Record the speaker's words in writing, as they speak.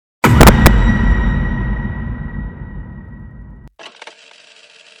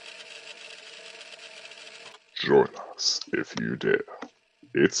Join us if you dare.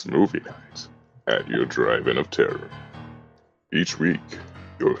 It's movie night at your drive-in of terror. Each week,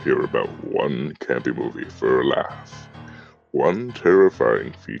 you'll hear about one campy movie for a laugh, one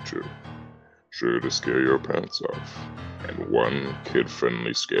terrifying feature sure to scare your pants off, and one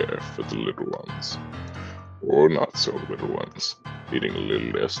kid-friendly scare for the little ones, or not so little ones, needing a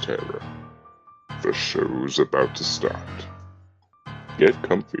little less terror. The show's about to start. Get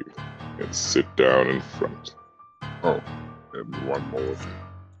comfy and sit down in front. Oh, and one more thing.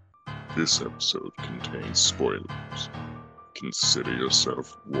 This episode contains spoilers. Consider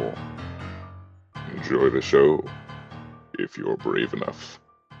yourself warned. Enjoy the show, if you're brave enough.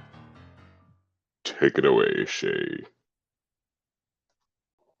 Take it away, Shay.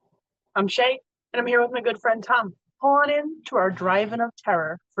 I'm Shay, and I'm here with my good friend Tom, pulling in to our Drive-In of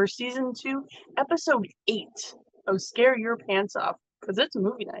Terror for Season 2, Episode 8 of Scare Your Pants Off, because it's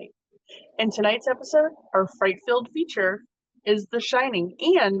movie night. In tonight's episode, our fright-filled feature is The Shining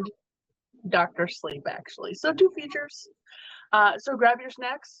and Dr. Sleep, actually. So 2 features. So grab your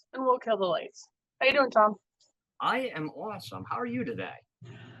snacks, and we'll kill the lights. How you doing, Tom? I am awesome. How are you today?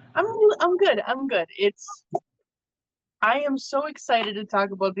 I'm good. I am so excited to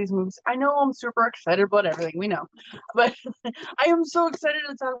talk about these movies. I know I'm super excited about everything, we know. But I am so excited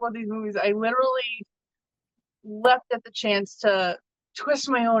to talk about these movies. I literally leapt at the chance to twist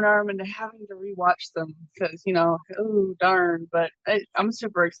my own arm into having to rewatch them because, oh, darn. But I'm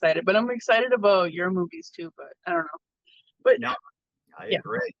super excited. But I'm excited about your movies too, but I don't know. But no, I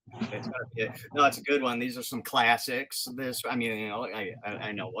agree. It's a good one. These are some classics. I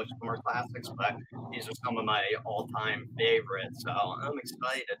know most of them are classics, but these are some of my all-time favorites. So I'm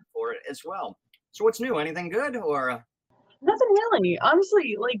excited for it as well. So what's new? Anything good or? Nothing really.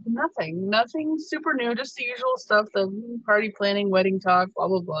 Honestly, nothing super new. Just the usual stuff: the party planning, wedding talk, blah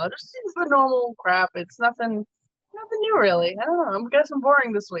blah blah. Just the normal crap. It's nothing new really. I don't know. I'm guessing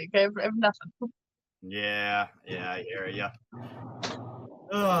boring this week. I have nothing. Yeah, I hear ya.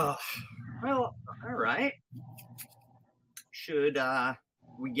 Well, all right. Should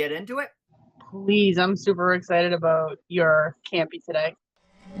we get into it? Please, I'm super excited about your campy today.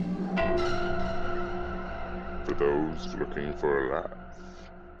 For those looking for a laugh,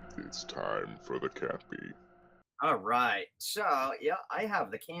 it's time for the campy. All right. So, yeah, I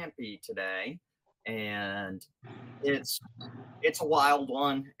have the campy today, and it's a wild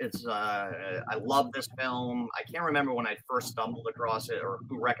one. I love this film. I can't remember when I first stumbled across it or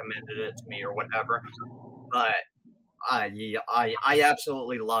who recommended it to me or whatever, but I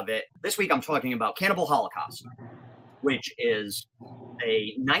absolutely love it. This week I'm talking about Cannibal Holocaust, which is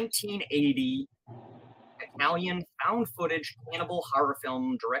a 1980 Italian found footage cannibal horror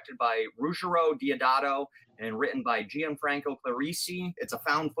film directed by Ruggero Deodato and written by Gianfranco Clarici. It's a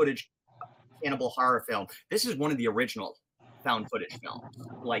found footage cannibal horror film. This is one of the original found footage films,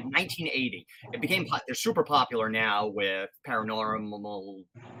 like 1980. They're super popular now with paranormal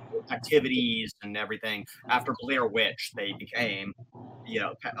activities and everything. After Blair Witch, they became,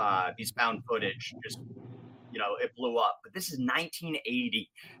 these found footage just, it blew up. But this is 1980.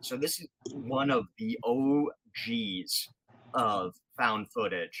 So this is one of the OGs of found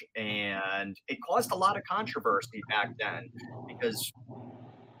footage. And it caused a lot of controversy back then because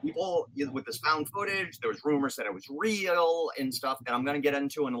people with this found footage, there was rumors that it was real and stuff that I'm going to get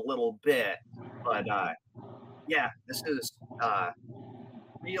into in a little bit. But this is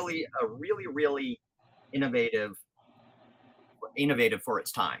really innovative for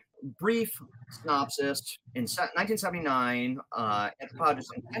its time. Brief synopsis: in 1979,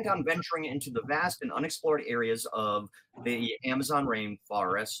 anthropologists intent on venturing into the vast and unexplored areas of the Amazon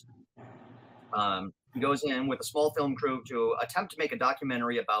rainforest. He goes in with a small film crew to attempt to make a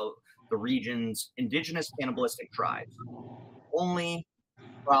documentary about the region's indigenous cannibalistic tribes. Only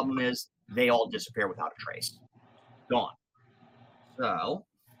problem is they all disappear without a trace. Gone. So,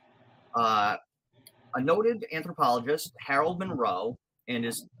 a noted anthropologist, Harold Monroe, and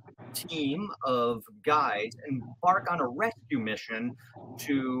his team of guides embark on a rescue mission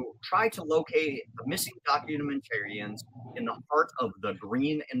to try to locate the missing documentarians in the heart of the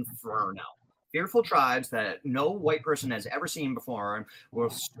Green Inferno. Fearful tribes that no white person has ever seen before will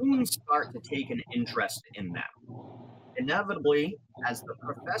soon start to take an interest in them. Inevitably, as the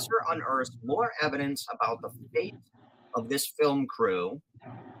professor unearths more evidence about the fate of this film crew,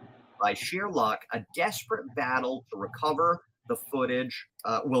 by sheer luck, a desperate battle to recover the footage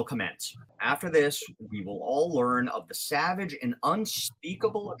will commence. After this, we will all learn of the savage and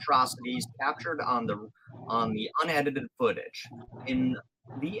unspeakable atrocities captured on the unedited footage. In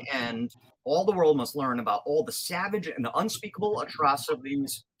the end, all the world must learn about all the savage and unspeakable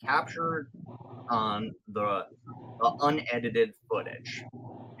atrocities captured on the unedited footage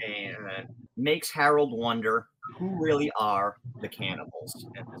and makes Harold wonder who really are the cannibals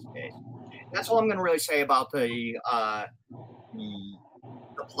in this case. That's all I'm going to really say about the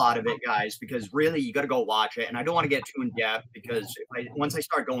plot of it, guys, because really you got to go watch it. And I don't want to get too in depth because once I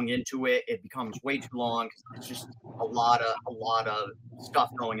start going into it, it becomes way too long because it's just a lot of stuff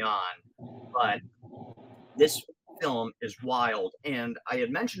going on. But this film is wild, and I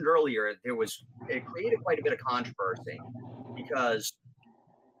had mentioned earlier it created quite a bit of controversy because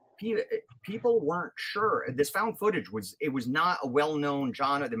people weren't sure. This found footage was not a well-known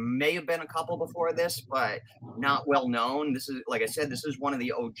genre. There may have been a couple before this, but not well known. This is, like I said, this is one of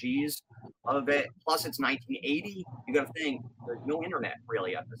the OGs of it. Plus, it's 1980. You got to think there's no internet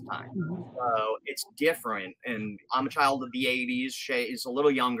really at this time, so it's different. And I'm a child of the 80s. Shay is a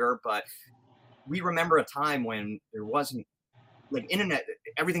little younger, but we remember a time when there wasn't like internet,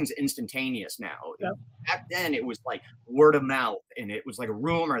 everything's instantaneous now. Yep. Back then it was like word of mouth, and it was like a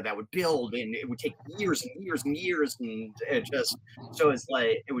rumor that would build, and it would take years and years and years, and it just, so it's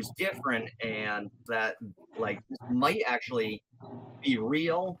like it was different, and that like this might actually be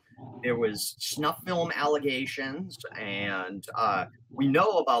real. There was snuff film allegations, and we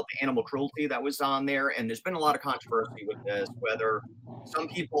know about the animal cruelty that was on there, and there's been a lot of controversy with this, whether some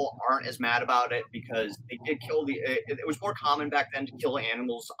people aren't as mad about it because they did kill it was more common back then to kill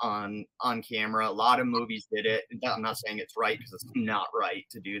animals on camera. A lot of movies did it. I'm not saying it's right because it's not right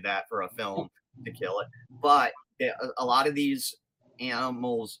to do that for a film, to kill it, but a lot of these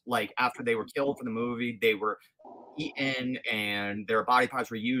animals, like after they were killed for the movie, they were eaten and their body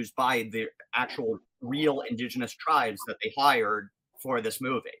parts were used by the actual real indigenous tribes that they hired for this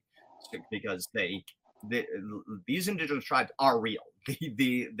movie, because these indigenous tribes are real.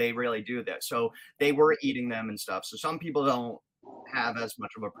 They really do this. So they were eating them and stuff. So some people don't have as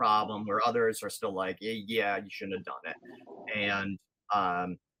much of a problem, where others are still like, yeah, you shouldn't have done it. And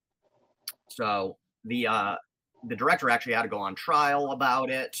so the director actually had to go on trial about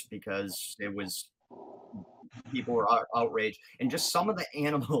it because people were outraged. And just some of the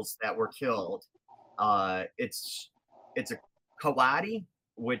animals that were killed, it's a coati,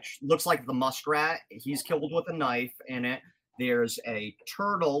 which looks like the muskrat. He's killed with a knife in it. There's a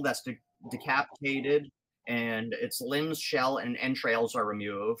turtle that's decapitated, and its limbs, shell, and entrails are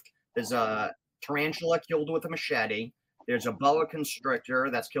removed. There's a tarantula killed with a machete. There's a boa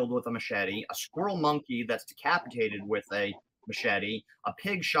constrictor that's killed with a machete. A squirrel monkey that's decapitated with a machete. A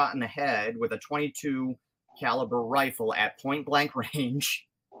pig shot in the head with a .22 caliber rifle at point blank range.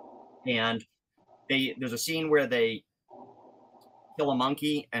 And there's a scene where they kill a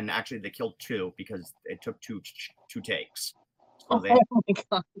monkey, and actually they killed two because it took two takes. So Oh my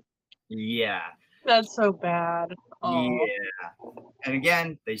god, yeah, that's so bad. Oh. yeah. And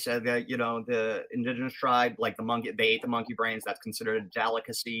again, they said that, the indigenous tribe, like the monkey, they ate the monkey brains. That's considered a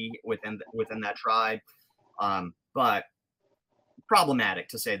delicacy within that tribe, but problematic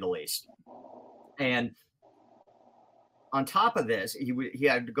to say the least. And on top of this, he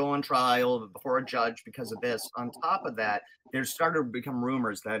had to go on trial before a judge because of this. On top of that, there started to become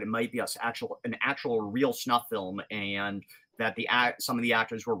rumors that it might be an actual real snuff film, and that some of the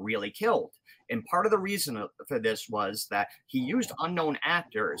actors were really killed. And part of the reason for this was that he used unknown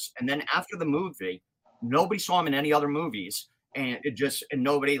actors, and then after the movie, nobody saw him in any other movies, and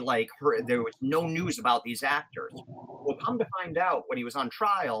nobody heard. There was no news about these actors. Well, come to find out, when he was on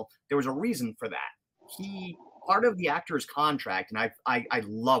trial, there was a reason for that. Part of the actor's contract, and I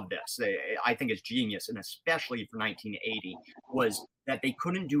love this, I think it's genius, and especially for 1980, was that they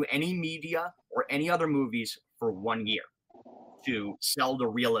couldn't do any media or any other movies for 1 year to sell the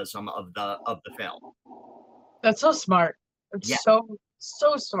realism of the film. That's so smart. It's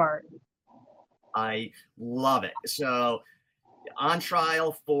so smart. I love it. So on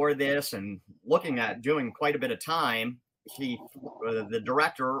trial for this and looking at doing quite a bit of time, the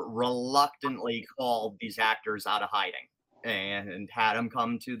director reluctantly called these actors out of hiding and had them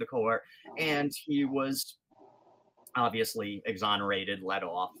come to the court, and he was obviously exonerated, let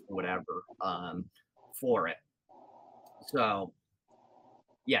off, whatever, for it. So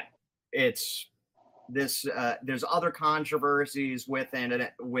yeah, it's this. There's other controversies within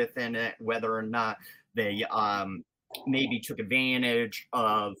it, whether or not they maybe took advantage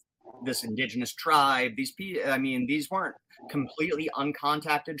of this indigenous tribe. These weren't completely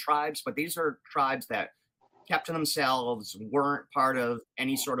uncontacted tribes, but these are tribes that kept to themselves, weren't part of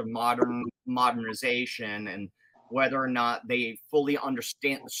any sort of modernization, and whether or not they fully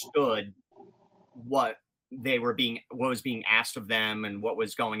understood what was being asked of them and what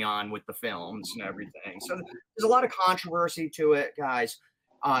was going on with the films and everything. So there's a lot of controversy to it, guys,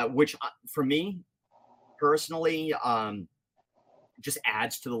 which for me personally, just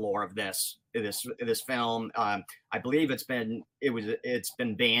adds to the lore of this film. I believe it's been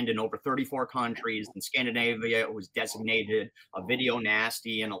banned in over 34 countries. In Scandinavia, it was designated a video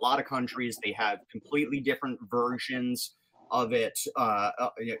nasty. In a lot of countries, they have completely different versions of it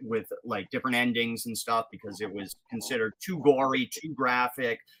with like different endings and stuff because it was considered too gory, too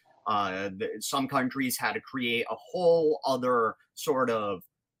graphic. Some countries had to create a whole other sort of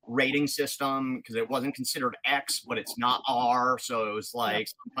rating system because it wasn't considered X, but it's not R, so it was like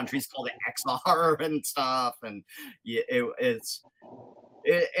some countries called it XR and stuff, and yeah, it's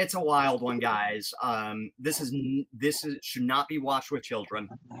a wild one, guys. This should not be watched with children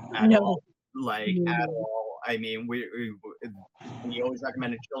at all, at all. I mean, we always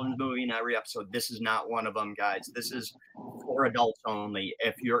recommend a children's movie in every episode. This is not one of them, guys. This is for adults only.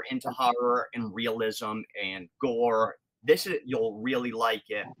 If you're into horror and realism and gore, you'll really like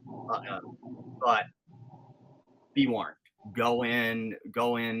it, but be warned. Go in,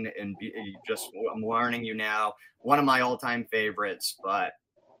 and I'm warning you now. One of my all-time favorites, but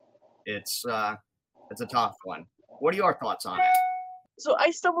it's a tough one. What are your thoughts on it? So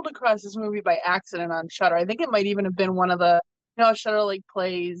I stumbled across this movie by accident on Shudder. I think it might even have been one of the, Shudder like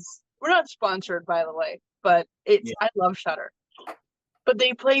plays. We're not sponsored, by the way, but I love Shudder. But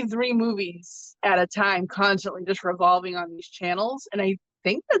they play 3 movies at a time, constantly just revolving on these channels. And I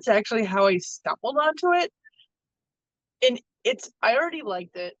think that's actually how I stumbled onto it. And I already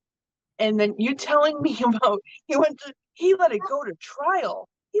liked it. And then you telling me about he let it go to trial.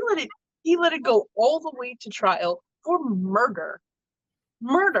 He let it go all the way to trial for murder.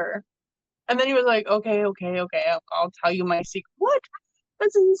 And then he was like, okay, I'll tell you my secret. What?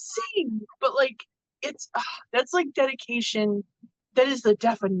 That's insane. But like, that's like dedication. That is the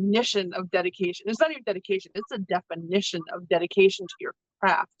definition of dedication. It's not even dedication. It's a definition of dedication to your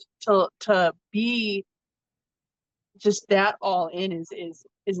craft. To be just that all in is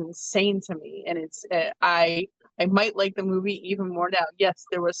insane to me. And it's I might like the movie even more now. Yes,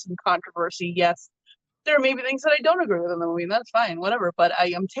 there was some controversy. Yes, there are maybe things that I don't agree with in the movie, and that's fine, whatever. But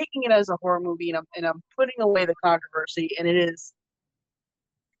I am taking it as a horror movie, and I'm putting away the controversy. And it's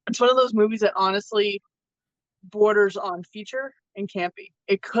one of those movies that honestly borders on feature and campy.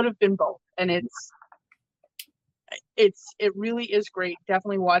 It could have been both, and it really is great.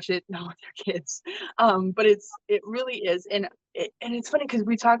 Definitely watch it. No, with your kids, but it really is, and it's funny because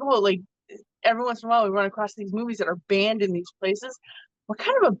we talk about like every once in a while we run across these movies that are banned in these places. What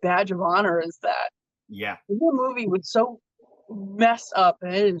kind of a badge of honor is that? Yeah, the movie was so messed up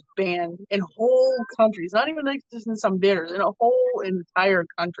and it is banned in whole countries, not even like just in some theaters, in a whole entire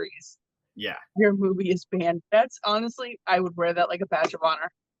countries. Yeah, your movie is banned. That's honestly, I would wear that like a badge of honor.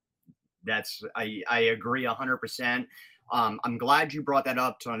 I agree 100%. I'm glad you brought that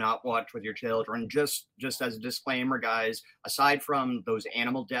up to not watch with your children. Just as a disclaimer, guys, aside from those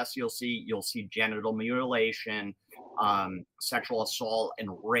animal deaths you'll see genital mutilation, sexual assault and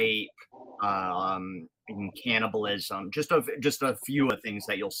rape, and cannibalism. Just a few of things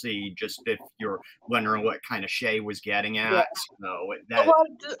that you'll see. Just if you're wondering what kind of Shay was getting at, yeah. So a lot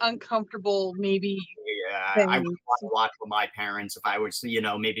of uncomfortable, maybe. Yeah, I would want to watch with my parents if I was,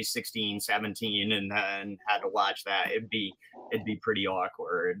 maybe 16, 17 and had to watch that. It'd be pretty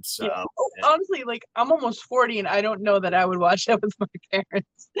awkward. So honestly, like I'm almost 40 and I don't know that I would watch that with my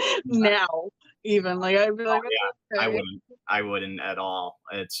parents now. Even like I'd be like, okay. I wouldn't at all.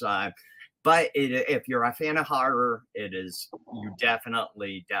 It's but if you're a fan of horror, you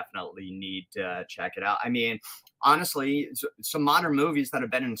definitely need to check it out. I mean, honestly, some modern movies that have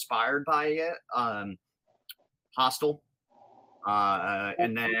been inspired by it. Hostel,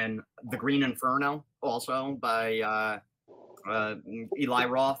 and then The Green Inferno, also by Eli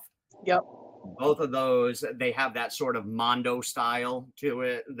Roth. Yep. Both of those, they have that sort of Mondo style to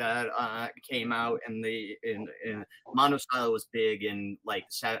it that came out in Mondo style was big in like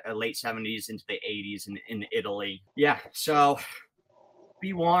late 70s into the 80s in Italy. Yeah, so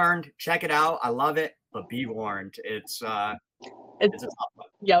be warned. Check it out. I love it, but be warned. It's a tough one.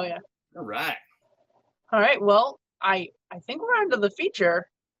 Yeah. All right. Well, I think we're on to the feature.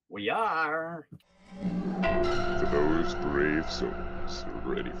 We are. For those brave souls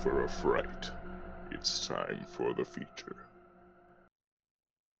ready for a fright, it's time for the feature.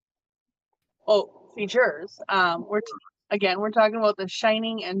 Oh, features. We're talking about The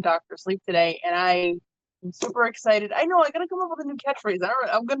Shining and Dr. Sleep today, and I am super excited. I know I gotta come up with a new catchphrase.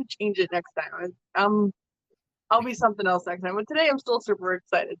 I'm gonna change it next time. I'll be something else next time, but today I'm still super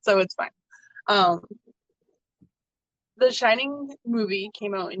excited, so it's fine. The Shining movie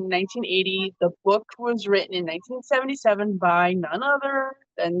came out in 1980. The book was written in 1977 by none other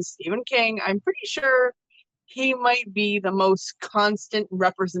than Stephen King. I'm pretty sure he might be the most constant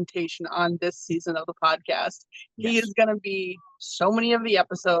representation on this season of the podcast. He Yes. is going to be so many of the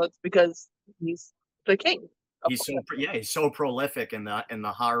episodes because he's the king. He's so prolific in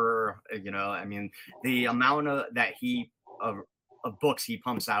the horror. I mean, the amount of of books he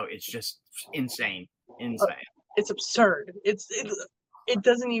pumps out is just insane. It's absurd. It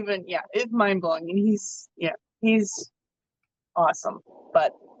doesn't even, it's mind blowing, and he's awesome.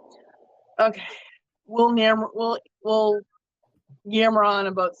 But okay, we'll yammer on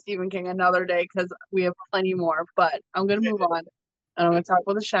about Stephen King another day because we have plenty more. But I'm gonna move on, and I'm gonna talk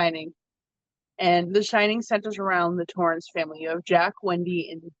about The Shining. And The Shining centers around the Torrance family of Jack,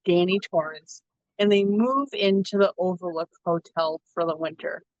 Wendy, and Danny Torrance, and they move into the Overlook Hotel for the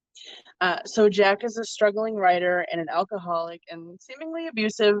winter. So Jack is a struggling writer and an alcoholic and seemingly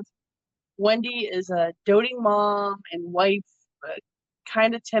abusive. Wendy is a doting mom and wife, but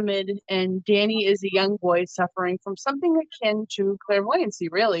kind of timid. And Danny is a young boy suffering from something akin to clairvoyancy,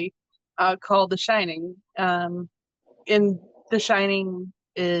 really, called The Shining. In The Shining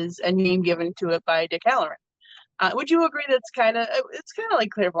is a name given to it by Dick Halloran. Would you agree it's kind of like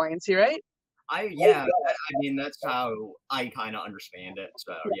clairvoyancy, right? I mean, that's how I kind of understand it.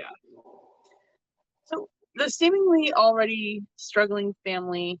 So yeah. So the seemingly already struggling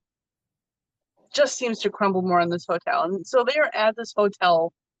family just seems to crumble more in this hotel. And so they are at this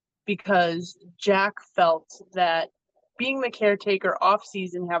hotel because Jack felt that being the caretaker off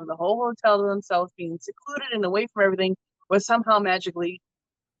season, having the whole hotel to themselves, being secluded and away from everything, was somehow magically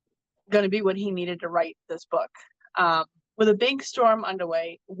going to be what he needed to write this book. With a big storm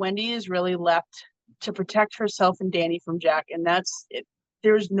underway, Wendy is really left to protect herself and Danny from Jack, and that's it.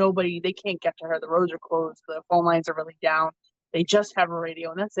 There's nobody, they can't get to her. The roads are closed, the phone lines are really down. They just have a radio,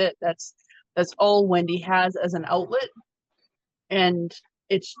 and that's it. That's all Wendy has as an outlet, and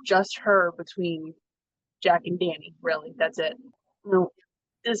it's just her between Jack and Danny, really. That's it.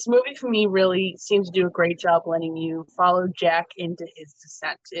 This movie for me really seems to do a great job letting you follow Jack into his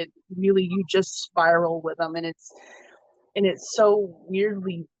descent. It really, you just spiral with him, and it's so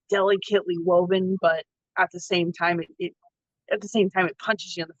weirdly, delicately woven, but at the same time, it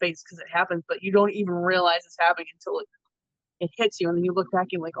punches you in the face because it happens, but you don't even realize it's happening until it hits you, and then you look back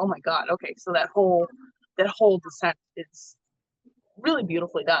and you're like, oh my god, okay, so that whole descent is really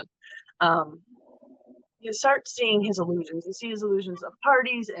beautifully done. You start seeing his illusions. You see his illusions of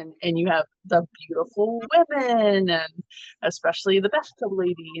parties, and you have the beautiful women, and especially the bathtub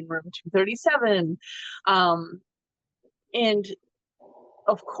lady in room 237. And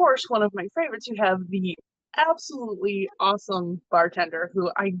of course, one of my favorites, you have the absolutely awesome bartender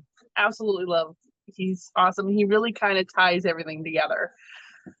who I absolutely love. He's awesome. He really kind of ties everything together.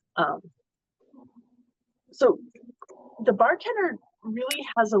 So the bartender really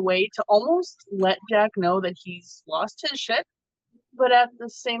has a way to almost let Jack know that he's lost his shit, but at the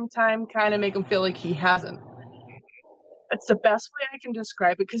same time kind of make him feel like he hasn't. It's the best way I can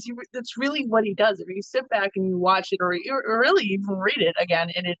describe it, because that's really what he does. If you sit back and you watch it, or really even read it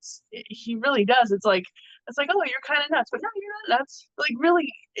again, and he really does. It's like, oh, you're kind of nuts, but no, you're not nuts. Like, really.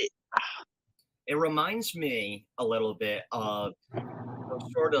 It reminds me a little bit of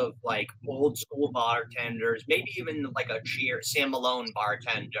sort of like old school bartenders, maybe even like a Sam Malone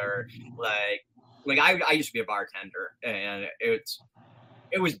bartender. Like I used to be a bartender, and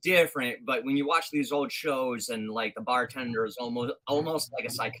it was different, but when you watch these old shows and like the bartender is almost like a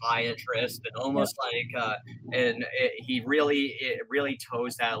psychiatrist, and almost like it really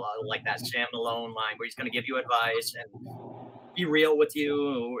toes that like that Sam Malone line where he's going to give you advice and be real with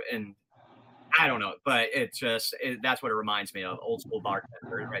you, and I don't know, but that's what it reminds me of, old school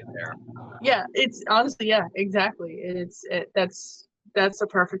bartender right there. Yeah, it's honestly, yeah, exactly. That's the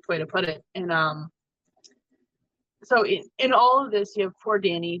perfect way to put it. And so in all of this, you have poor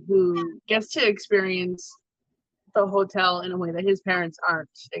Danny, who gets to experience the hotel in a way that his parents aren't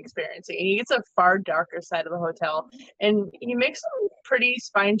experiencing. He gets a far darker side of the hotel, and he makes some pretty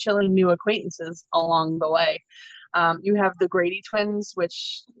spine-chilling new acquaintances along the way. You have the Grady twins,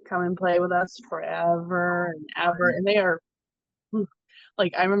 which come and play with us forever and ever, and they are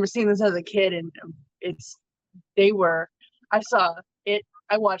like, I remember seeing this as a kid, and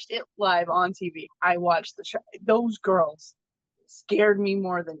I watched it live on TV. I watched the show. Those girls scared me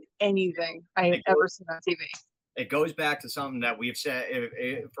more than anything I have ever seen on TV. It goes back to something that we've said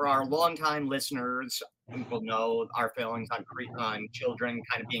for our longtime listeners. People know our feelings on children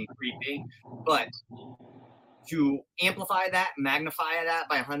kind of being creepy, but to amplify that, magnify that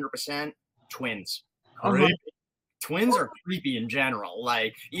by 100%, twins. Uh-huh. Twins are creepy in general.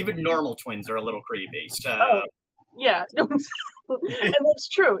 Like, even normal twins are a little creepy. So Yeah, and that's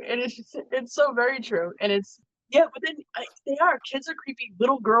true. And it's so very true. And it's yeah, but then they are kids are creepy.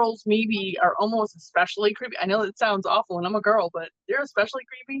 Little girls maybe are almost especially creepy. I know it sounds awful, and I'm a girl, but they're especially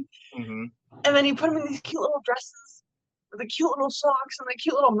creepy. Mm-hmm. And then you put them in these cute little dresses with the cute little socks and the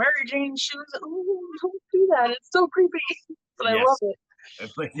cute little Mary Jane shoes. And, oh, don't do that. It's so creepy, but I love it.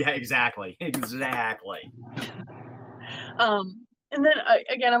 Yeah, exactly. And then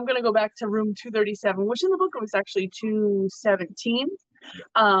again, I'm gonna go back to room 237, which in the book was actually 217.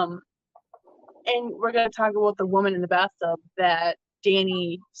 And we're gonna talk about the woman in the bathtub that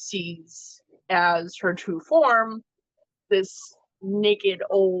Danny sees as her true form. This naked,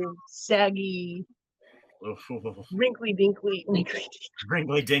 old, saggy, wrinkly dinkly.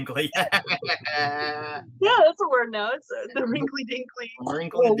 Wrinkly dinkly. Yeah, that's a word now. It's the wrinkly dinkly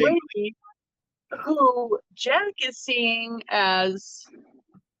lady who Jack is seeing as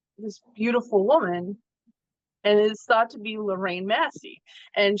this beautiful woman, and is thought to be Lorraine Massey.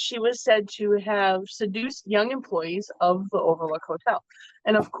 And she was said to have seduced young employees of the Overlook Hotel.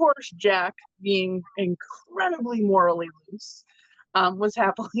 And of course, Jack, being incredibly morally loose, was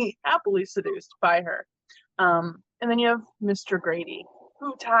happily seduced by her. And then you have Mr. Grady,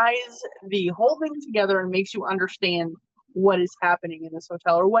 who ties the whole thing together and makes you understand what is happening in this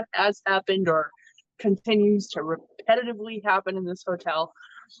hotel, or what has happened or continues to repetitively happen in this hotel.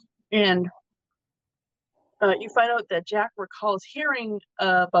 And you find out that Jack recalls hearing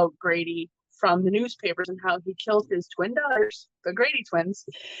about Grady from the newspapers and how he killed his twin daughters, the Grady twins,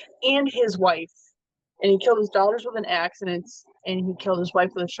 and his wife. And he killed his daughters with an axe, and he killed his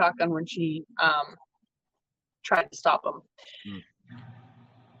wife with a shotgun when she tried to stop him.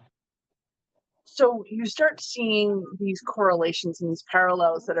 So you start seeing these correlations and these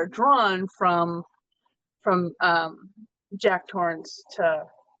parallels that are drawn from Jack Torrance to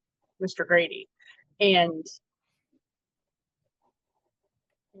Mr. Grady. And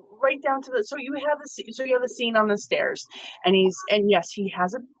right down to so you have the scene on the stairs, and yes, he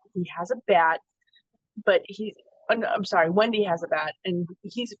has a bat, but I'm sorry, Wendy has a bat, and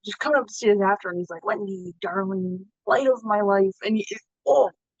he's just coming up the stairs after, and he's like, Wendy, darling, light of my life, and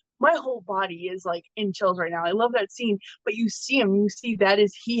my whole body is like in chills right now. I love that scene, but you see that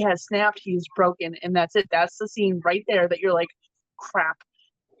is he has snapped, he's broken, and that's it. That's the scene right there that you're like, crap.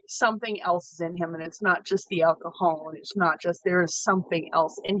 Something else is in him, and it's not just the alcohol, and it's not just, there is something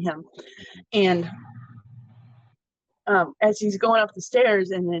else in him. And as he's going up the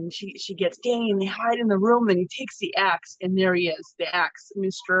stairs, and then she gets Danny, and they hide in the room, and he takes the axe, and there he is, the axe,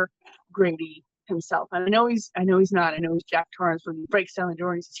 Mr. Grady himself. And I know he's Jack Torrance, when he breaks down the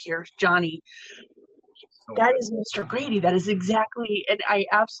door and he says, here's Johnny. That is Mr. Grady. That is exactly, and I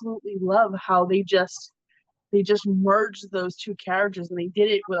absolutely love how they just merged those two characters, and they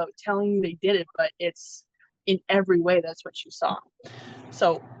did it without telling you they did it, but it's in every way that's what you saw.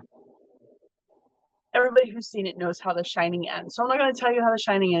 So everybody who's seen it knows how The Shining ends. So I'm not going to tell you how The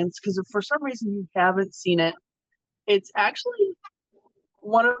Shining ends, because if for some reason you haven't seen it, it's actually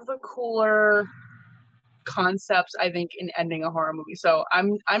one of the cooler concepts, I think, in ending a horror movie. So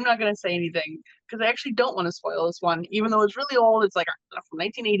I'm not going to say anything, because I actually don't want to spoil this one, even though it's really old. It's like from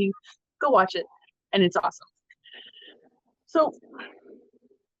 1980. Go watch it, and it's awesome. So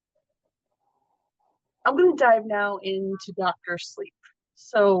I'm going to dive now into Dr. Sleep.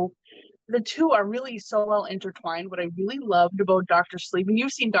 So the two are really so well intertwined. What I really loved about Dr. Sleep, and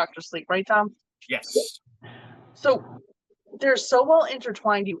you've seen Dr. Sleep, right, Tom? Yes. So they're so well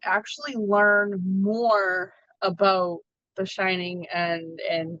intertwined, you actually learn more about The Shining and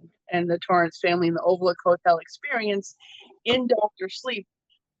the Torrance family and the Overlook Hotel experience in Dr. Sleep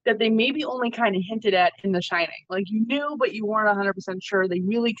that they maybe only kind of hinted at in The Shining. Like, you knew, but you weren't 100% sure. They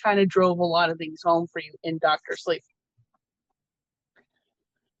really kind of drove a lot of things home for you in Dr. Sleep.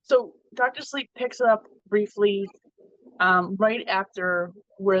 So Dr. Sleep picks up briefly right after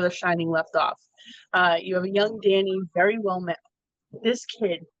where The Shining left off. You have a young Danny, very well met. This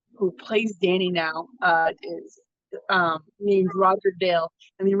kid who plays Danny now is named Roger Dale,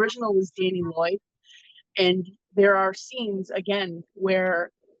 and the original was Danny Lloyd. And there are scenes again where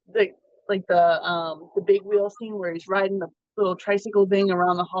the big wheel scene where he's riding the little tricycle thing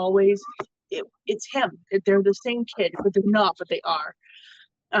around the hallways. It's him. They're the same kid, but they're not. But they are.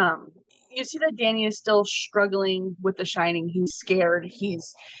 You see that Danny is still struggling with The Shining. He's scared. He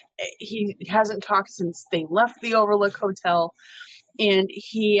hasn't talked since they left the Overlook Hotel, and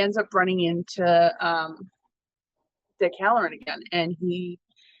he ends up running into Dick Hallorann again, and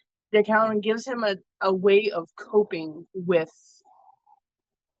Dick Hallorann gives him a way of coping with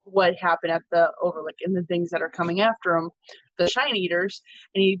what happened at the Overlook and the things that are coming after him, the Shine Eaters,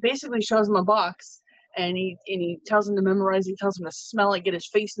 and he basically shows him a box and he tells him to memorize. He tells him to smell it, get his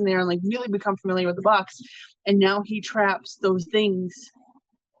face in there, and like really become familiar with the box. And now he traps those things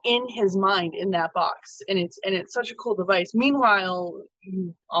in his mind in that box, and it's such a cool device. Meanwhile,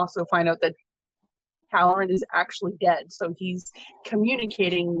 you also find out that Halloran is actually dead, so he's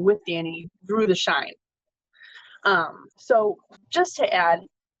communicating with Danny through the shine. So just to add,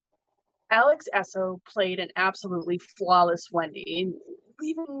 Alex Esso played an absolutely flawless Wendy,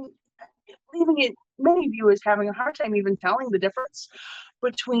 leaving it many viewers having a hard time even telling the difference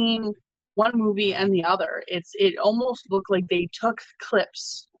between one movie and the other. It almost looked like they took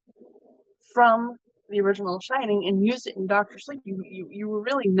clips from the original Shining and used it in Doctor Sleep. You were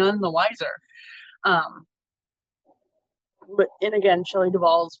really none the wiser. But again, Shelley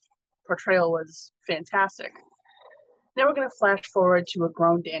Duvall's portrayal was fantastic. Now we're going to flash forward to a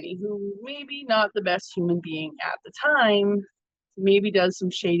grown Danny who maybe not the best human being at the time, maybe does some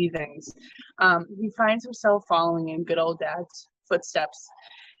shady things. He finds himself following in good old dad's footsteps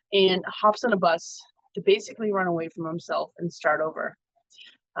and hops on a bus to basically run away from himself and start over.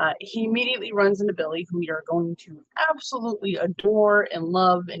 He immediately runs into Billy, who we are going to absolutely adore and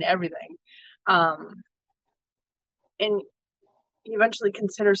love and everything. And he eventually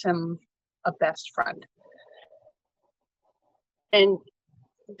considers him a best friend. And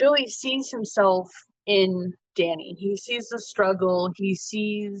Billy sees himself in Danny. He sees the struggle. He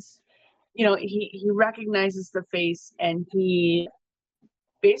sees, he recognizes the face, and he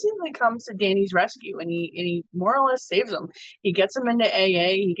basically comes to Danny's rescue, and he more or less saves him. He gets him into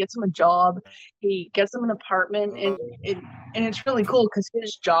AA. He gets him a job. He gets him an apartment, and it's really cool because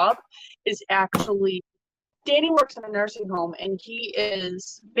his job is actually, Danny works in a nursing home, and he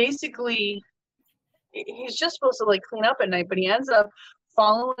is basically, he's just supposed to like clean up at night, but he ends up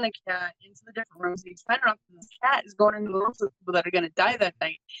following a cat into the different rooms. He's finding out that this cat is going into the rooms with people that are going to die that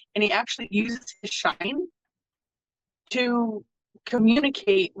night, and he actually uses his shine to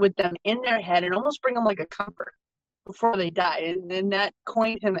communicate with them in their head and almost bring them like a comfort before they die. And then they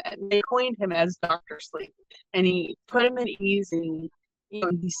coined him as Dr. Sleep, and he put him at ease, and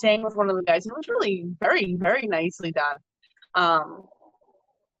he sang with one of the guys. It was really very, very nicely done.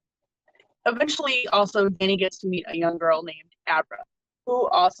 Eventually, also, Danny gets to meet a young girl named Abra, who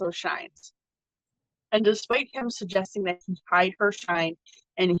also shines. And despite him suggesting that he hide her shine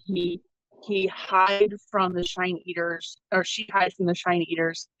and he hide from the Shine Eaters, or she hide from the Shine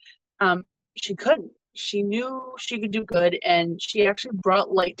Eaters, she couldn't. She knew she could do good, and she actually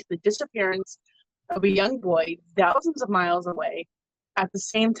brought light to the disappearance of a young boy thousands of miles away at the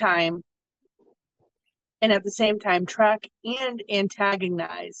same time track and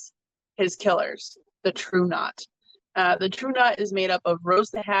antagonize his killers, the True Knot. The True Knot is made up of Rose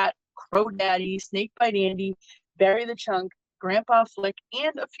the Hat, Crow Daddy, Snakebite Andy, Barry the Chunk, Grandpa Flick,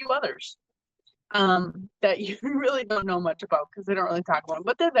 and a few others that you really don't know much about because they don't really talk about them,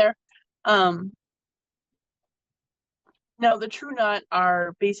 but they're there. Now, the True Knot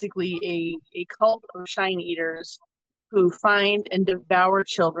are basically a cult of shine eaters who find and devour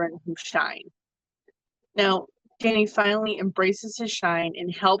children who shine. Now, Danny finally embraces his shine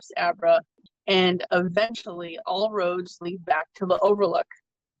and helps Abra, and eventually all roads lead back to the Overlook,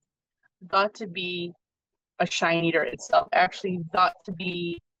 thought to be a shine eater itself, actually thought to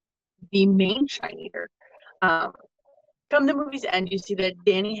be the main shine eater. Come the movie's end, you see that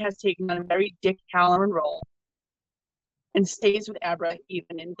Danny has taken on a very Dick Halloran role and stays with Abra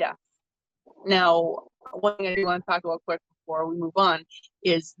even in death. Now, one thing I do want to talk about quick before we move on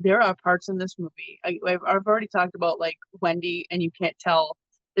is there are parts in this movie. I've already talked about like Wendy, and you can't tell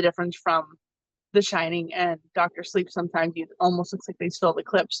the difference from The Shining and Dr. Sleep. Sometimes it almost looks like they stole the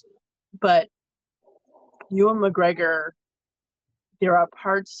clips. But Ewan McGregor, there are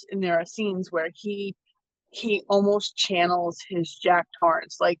parts and there are scenes where he almost channels his Jack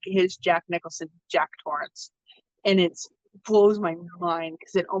Torrance, like his Jack Nicholson Jack Torrance, and it blows my mind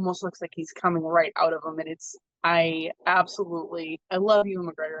because it almost looks like he's coming right out of him. And I love Ewan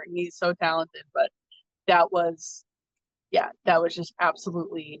McGregor, and he's so talented, but that was just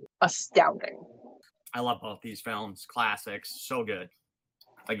absolutely astounding. I love both these films, classics, so good.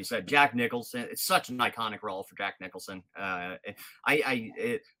 Like you said, Jack Nicholson, it's such an iconic role for Jack Nicholson. I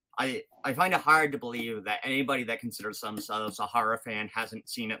find it hard to believe that anybody that considers themselves a horror fan hasn't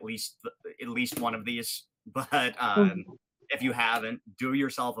seen at least one of these. But if you haven't, do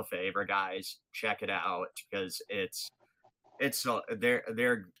yourself a favor, guys. Check it out because it's so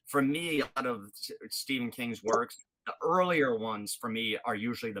they're for me, a lot of Stephen King's works, the earlier ones for me are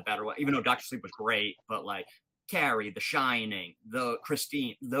usually the better one. Even though Dr. Sleep was great, but like Carrie, The Shining, the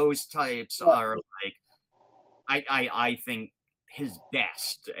Christine, those types are like I think his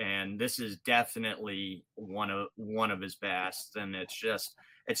best, and this is definitely one of his best. And it's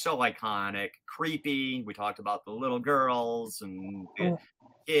so iconic, creepy. We talked about the little girls and the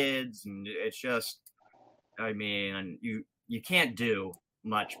kids, and it's just, I mean, you can't do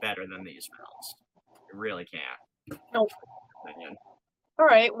much better than these films. You really can't. Nope. All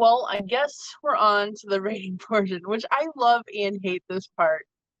right, well, I guess we're on to the rating portion, which I love and hate this part.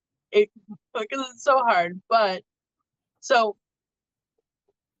 Because it's so hard. But so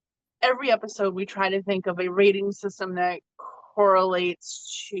every episode we try to think of a rating system that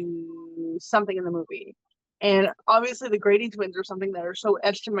correlates to something in the movie. And obviously the Grady twins are something that are so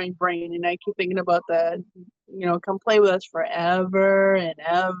etched in my brain, and I keep thinking about come play with us forever and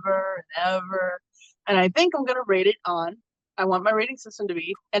ever and ever. And I think I'm gonna rate it on, I want my rating system to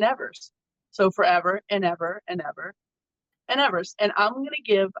be an Evers. So forever and ever and ever and Evers. And I'm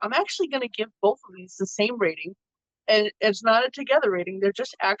actually gonna give both of these the same rating. And it's not a together rating. They're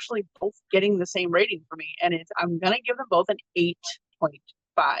just actually both getting the same rating for me. And I'm gonna give them both an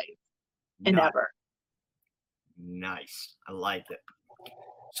 8.5 and ever. Nice. I like it.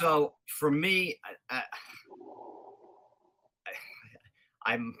 So for me,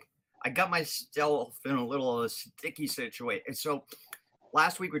 I got myself in a little of a sticky situation. So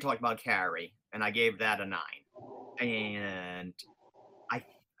last week we talked about Carrie, and I gave that a 9. And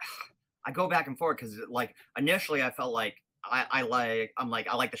I go back and forth because, like, initially I felt like I like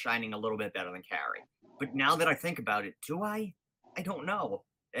The Shining a little bit better than Carrie. But now that I think about it, do I? I don't know.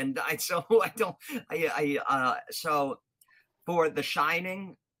 And so for The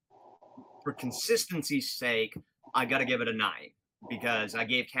Shining, for consistency's sake, I got to give it a 9. Because I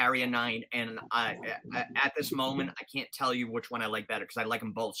gave Carrie a 9, and at this moment, I can't tell you which one I like better because I like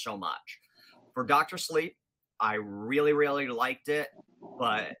them both so much. For Dr. Sleep, I really, really liked it,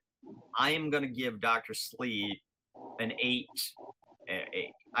 but I am going to give Dr. Sleep an 8.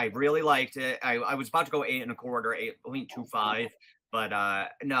 I really liked it. I was about to go 8.25, 8.25, but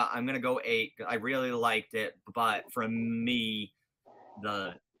no, I'm going to go 8. I really liked it, but for me,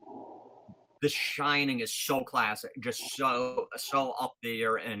 The Shining is so classic, just so up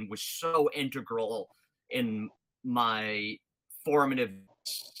there, and was so integral in my formative.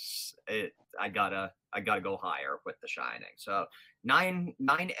 I gotta go higher with The Shining. So 9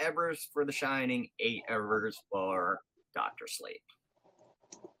 Evers for The Shining, 8 Evers for Dr. Sleep.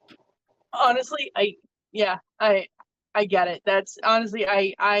 Honestly, I get it. That's honestly,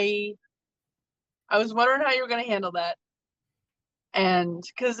 I was wondering how you were gonna handle that. And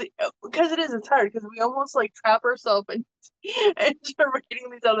because it's hard, because we almost like trap ourselves and rating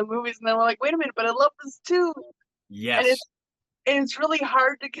these other movies, and then we're like, wait a minute, but I love this too. Yes. And it's really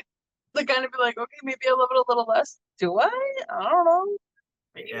hard to kind of be like, okay, maybe I love it a little less. Do I? I don't know.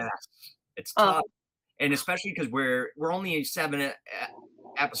 Maybe. Yes, it's tough, and especially because we're only 7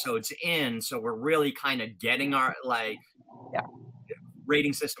 episodes in, so we're really kind of getting our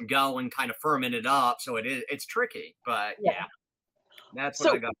rating system going, kind of firming it up. So it's tricky, but yeah. That's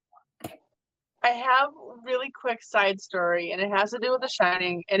what I got. I have a really quick side story, and it has to do with The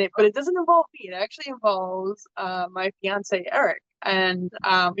Shining, but it doesn't involve me. It actually involves my fiance Eric, and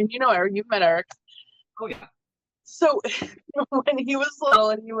Eric, you've met Eric. Oh yeah. So when he was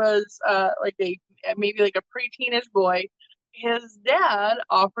little and he was maybe like a preteenish boy, his dad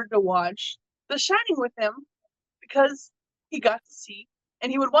offered to watch The Shining with him because he got to see,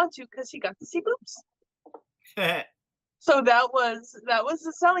 and he would want to because he got to see boobs. So that was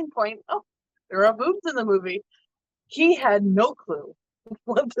the selling point. Oh, there are boobs in the movie. He had no clue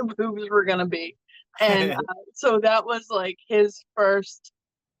what the boobs were going to be. And so that was like his first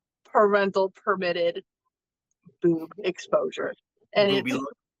parental permitted boob exposure. And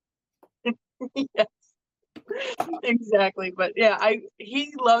yes, exactly. But yeah,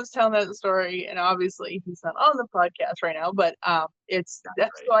 he loves telling that story, and obviously he's not on the podcast right now, but that's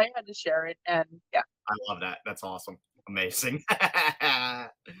why I had to share it. And yeah, I love that. That's awesome. Amazing.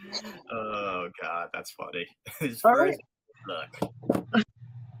 Oh God, that's funny. All right. Look.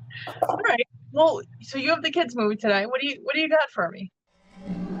 All right. Well, so you have the kids movie tonight. What do you got for me?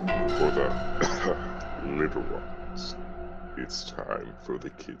 For the little ones, it's time for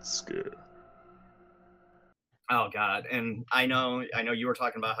the kids scare. Oh God, and I know you were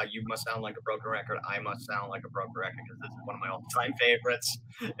talking about how you must sound like a broken record. I must sound like a broken record because this is one of my all-time favorites,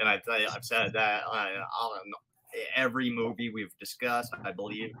 and I tell you, I've said that every movie we've discussed. I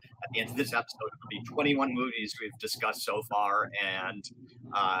believe at the end of this episode, it'll be 21 movies we've discussed so far, and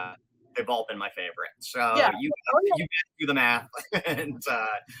they've all been my favorite. So you do the math. And,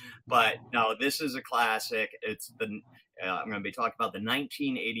 but no, this is a classic. It's I'm going to be talking about the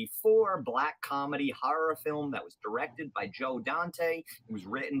 1984 black comedy horror film that was directed by Joe Dante. It was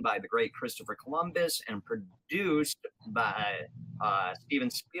written by the great Christopher Columbus and produced by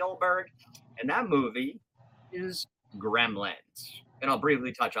Steven Spielberg. And that movie is Gremlins. And I'll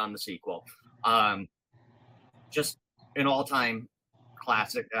briefly touch on the sequel. Just an all-time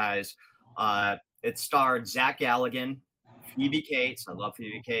classic, guys. It starred Zach Galligan, Phoebe Cates, I love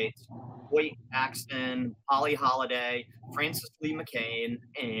Phoebe Cates, Hoyt Axton, Holly Holiday, Francis Lee McCain,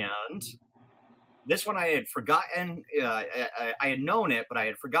 and this one I had forgotten. I had known it, but I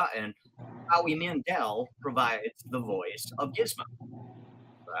had forgotten. Howie Mandel provides the voice of Gizmo.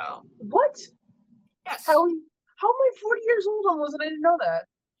 So, What? yes. How am I 40 years old almost and I didn't know that?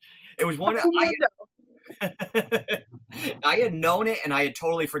 It was one I had known it and I had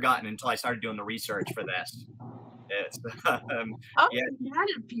totally forgotten until I started doing the research for this. It's, I'm yeah. mad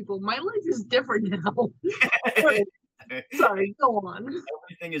at people. My life is different now. Sorry, go on.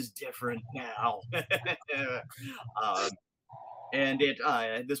 Everything is different now. And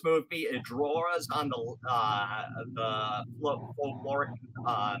this movie, it draws on the folkloric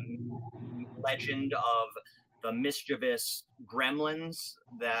legend of the mischievous gremlins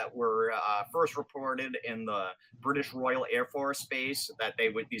that were first reported in the British Royal Air Force Base, that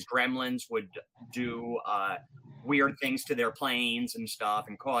these gremlins would do weird things to their planes and stuff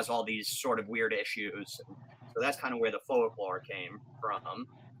and cause all these sort of weird issues. So that's kind of where the folklore came from.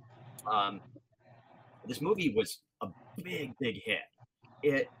 This movie was a big hit.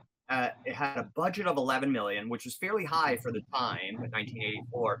 It had a budget of $11 million, which was fairly high for the time,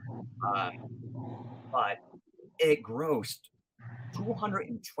 1984. But it grossed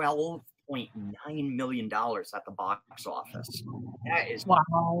 $212.9 million at the box office. That is wow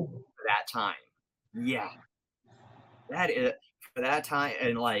for that time. Yeah. That is for that time,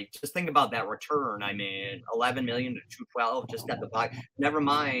 and like just think about that return. I mean, 11 million to 212 just at the box. Never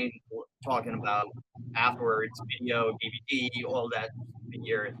mind talking about afterwards, video, DVD, all that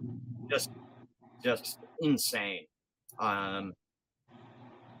year. Just insane.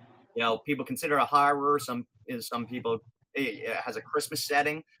 People consider a horror. Some people, it has a Christmas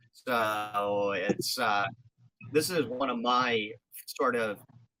setting. So it's this is one of my sort of,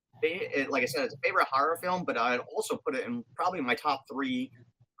 like I said, it's a favorite horror film, but I'd also put it in probably my top 3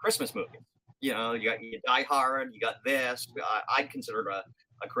 Christmas movies. You got your Die Hard, you got this. I'd consider it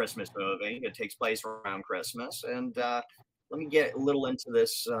a Christmas movie. It takes place around Christmas. And let me get a little into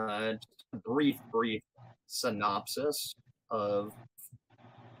this brief synopsis of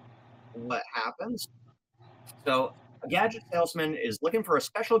what happens. So a gadget salesman is looking for a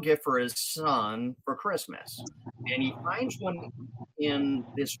special gift for his son for Christmas, and he finds one in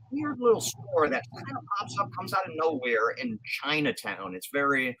this weird little store that kind of pops up, comes out of nowhere in Chinatown. It's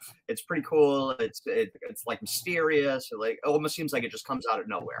pretty cool. It's like mysterious. Like it almost seems like it just comes out of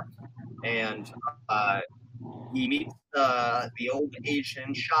nowhere. And he meets the old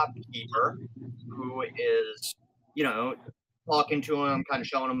Asian shopkeeper who is, talking to him, kind of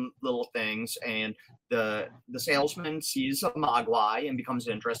showing him little things, and the salesman sees a Mogwai and becomes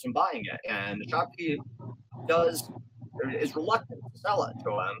interested in buying it, and the shopkeeper is reluctant to sell it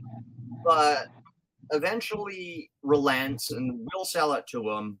to him, but eventually relents and will sell it to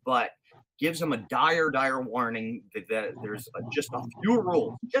him, but gives him a dire warning that there's just a few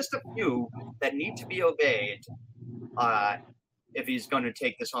rules, just a few that need to be obeyed if he's going to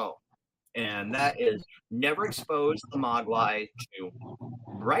take this home. And that is never expose the Mogwai to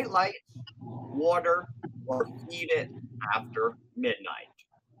bright lights, water, or feed it after midnight.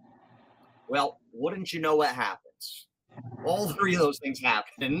 Well, wouldn't you know what happens? All 3 of those things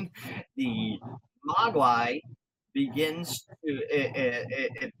happen. The Mogwai begins to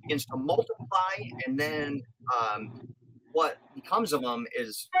multiply, and then what becomes of them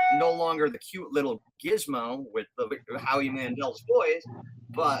is no longer the cute little Gizmo with the Howie Mandel's voice,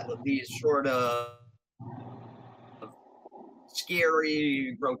 but these sort of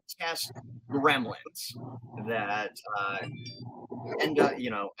scary, grotesque gremlins that end up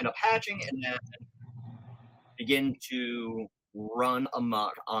hatching and then begin to run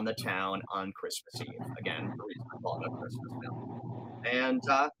amok on the town on Christmas Eve. Again, the reason I call it a Christmas film. And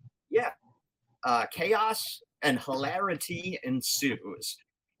chaos and hilarity ensues.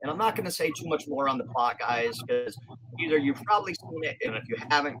 And I'm not going to say too much more on the plot, guys, because either you've probably seen it, and if you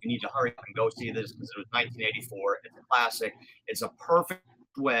haven't, you need to hurry up and go see this because it was 1984. It's a classic. It's a perfect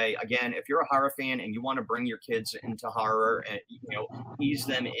way. Again, if you're a horror fan and you want to bring your kids into horror and ease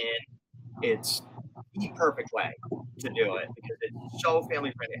them in, it's the perfect way to do it because it's so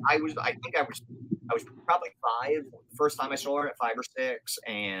family friendly. I I was probably 5 first time I saw it at 5 or 6,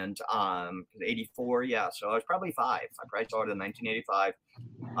 and 84, yeah. So I was probably 5. I probably saw it in 1985.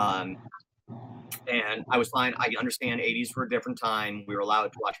 And I was fine. I understand 80s were a different time. We were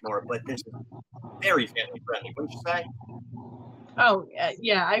allowed to watch more, but this is very family friendly, wouldn't you say? Oh,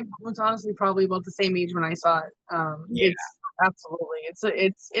 yeah. I was honestly probably about the same age when I saw it. Yeah. It's absolutely.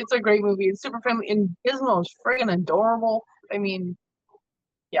 It's a great movie. It's super family, and Gizmo is friggin' adorable. I mean,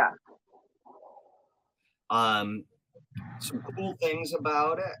 yeah. Some cool things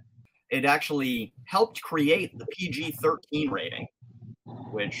about it. It actually helped create the PG-13 rating,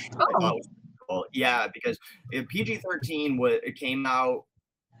 which I thought was cool. Yeah, because PG-13 it came out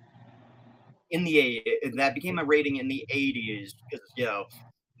in the that became a rating in the 80s because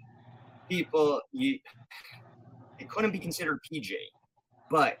it couldn't be considered PG.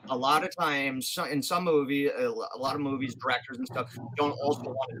 But a lot of times, in some movies, a lot of movies, directors and stuff don't also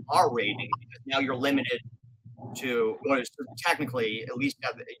want an R rating because now you're limited to, well, technically, at least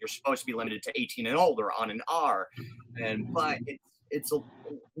you're supposed to be limited to 18 and older on an R, but it's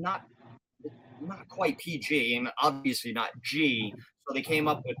not quite PG and obviously not G. So they came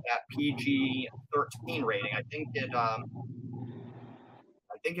up with that PG-13 rating. I think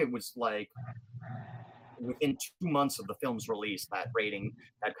it was like within 2 months of the film's release, that rating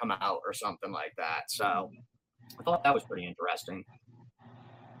had come out or something like that. So I thought that was pretty interesting.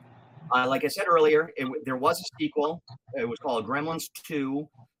 Like I said earlier, there was a sequel. It was called Gremlins 2,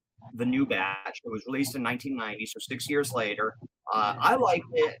 The New Batch. It was released in 1990, so 6 years later. I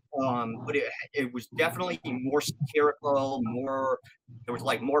liked it, but it was definitely more satirical, there was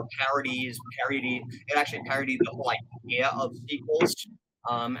like more parodies. It actually parodied the whole idea of sequels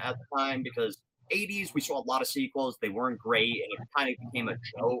at the time, because 80s we saw a lot of sequels. They weren't great, and it kind of became a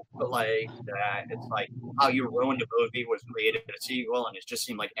joke, but like that, it's like how you ruined a movie was created a sequel, and it just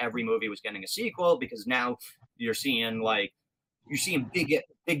seemed like every movie was getting a sequel, because now you're seeing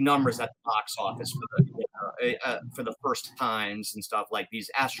big numbers at the box office for the first times and stuff, like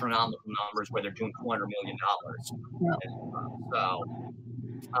these astronomical numbers where they're doing $200 million.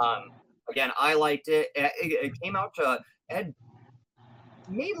 Again, I liked it. It came out to had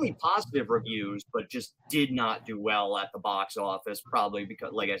mainly positive reviews, but just did not do well at the box office, probably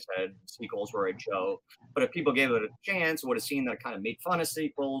because, like I said, sequels were a joke. But if people gave it a chance, would have seen that it kind of made fun of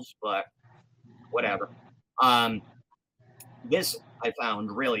sequels, but whatever. This I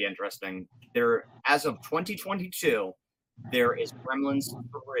found really interesting. As of 2022, there is Gremlins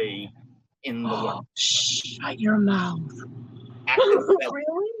 3 in the works. Shut your mouth.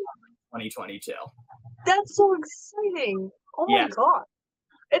 Really? 2022. That's so exciting. Oh my God.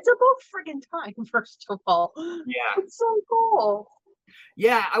 It's about friggin' time, first of all. Yeah. It's so cool.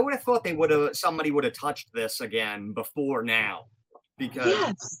 Yeah, I would have thought somebody would have touched this again before now,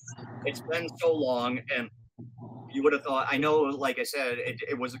 because it's been so long, and you would have thought, I know, like I said,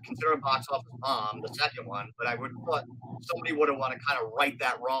 it was considered a box office bomb, the second one, but I would have thought somebody would have wanted to kind of right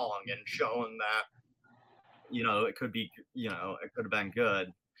that wrong and shown that, it could be, it could have been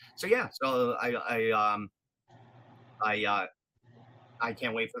good. So yeah, so I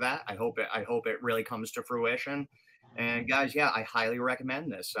can't wait for that. I hope it really comes to fruition. And guys, yeah, I highly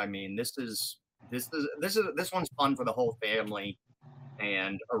recommend this. I mean, this one's fun for the whole family,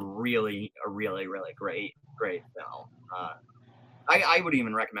 and a really, really great film. I would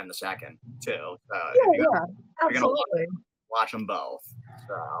even recommend the second too. Absolutely. Watch them both.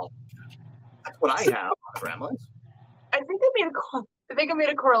 So that's what I have on Gremlins. I think I made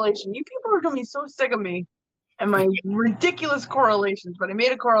a correlation. You people are gonna be so sick of me and my ridiculous correlations, but I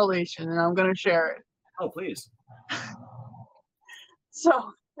made a correlation and I'm gonna share it. Oh, please. So,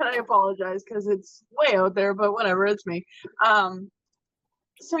 and I apologize because it's way out there, but whatever, it's me.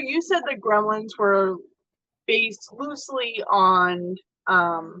 So you said the Gremlins were based loosely on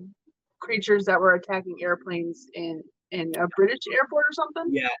creatures that were attacking airplanes in a British airport or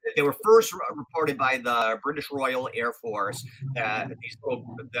something? Yeah, they were first reported by the British Royal Air Force that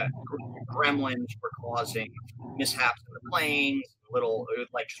gremlins were causing mishaps in the planes,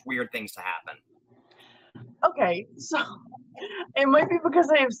 just weird things to happen. Okay, so it might be because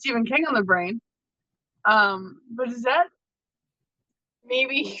I have Stephen King on the brain. But is that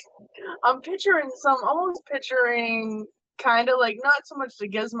maybe I'm almost picturing kind of like not so much the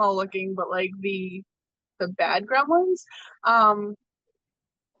Gizmo looking, but like the bad gremlins. And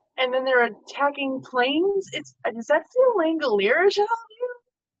then they're attacking planes. Does that feel Langolierish at all to you?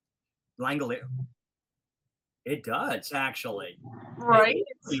 Langolier. It does, actually. Right?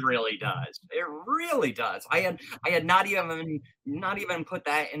 It really does. It really does. I had not even put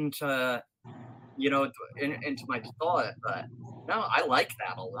that into into my thought. But no, I like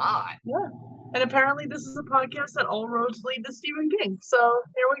that a lot. Yeah. And apparently this is a podcast that all roads lead to Stephen King. So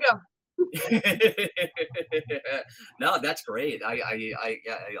here we go. No, that's great. Yeah, I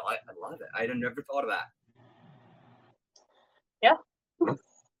love it. I never thought of that.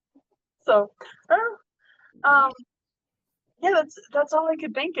 So, yeah, that's all I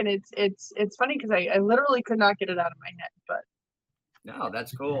could think, and it's funny because I literally could not get it out of my head. But No,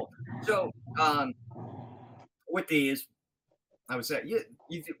 that's cool. So, with these, I would say,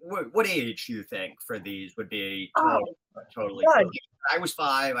 what age do you think for these would be totally God. cool? I was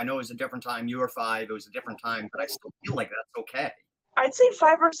 5. I know it was a different time. You were 5. It was a different time, but I still feel like that's okay. I'd say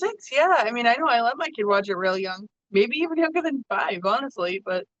 5 or 6. Yeah, I mean, I know I let my kid watch it real young, maybe even younger than 5, honestly.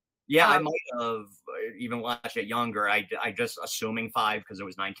 But yeah, I might have even watched it younger. I just assuming 5 because it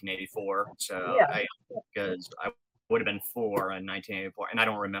was 1984. So yeah, because I would have been 4 in 1984, and I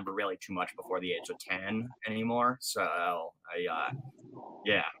don't remember really too much before the age of 10 anymore. So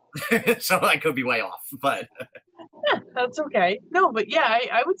yeah, so I could be way off, but yeah, that's okay. No, but yeah,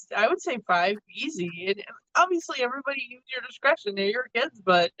 I would say 5, easy. And obviously, everybody use your discretion. They're your kids,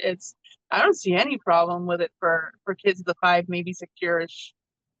 but I don't see any problem with it for kids of the 5, maybe 6 yearish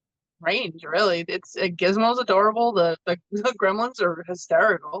range. Really, Gizmo's adorable. The Gremlins are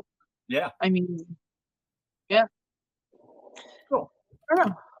hysterical. yeah, I mean, yeah. cool. I don't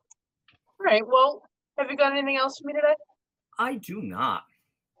know. All right. Well, have you got anything else for me today? I do not.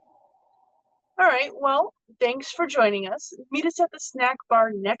 All right. Well, thanks for joining us. Meet us at the snack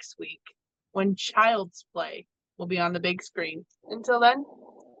bar next week when Child's Play will be on the big screen. Until then,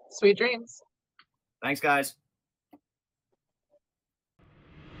 sweet dreams. Thanks, guys.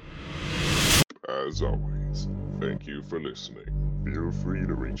 As always, thank you for listening. Feel free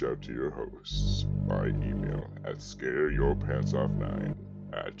to reach out to your hosts by email at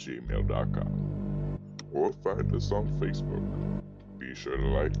scareyourpantsoff9@gmail.com or find us on Facebook. Be sure to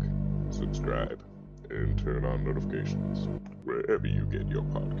like, subscribe, and turn on notifications wherever you get your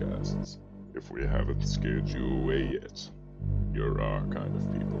podcasts. If we haven't scared you away yet, you're our kind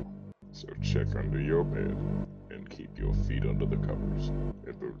of people. So check under your bed and keep your feet under the covers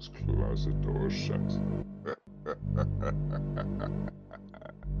and those closet doors shut.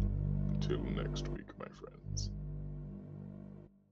 Until next week, my friends.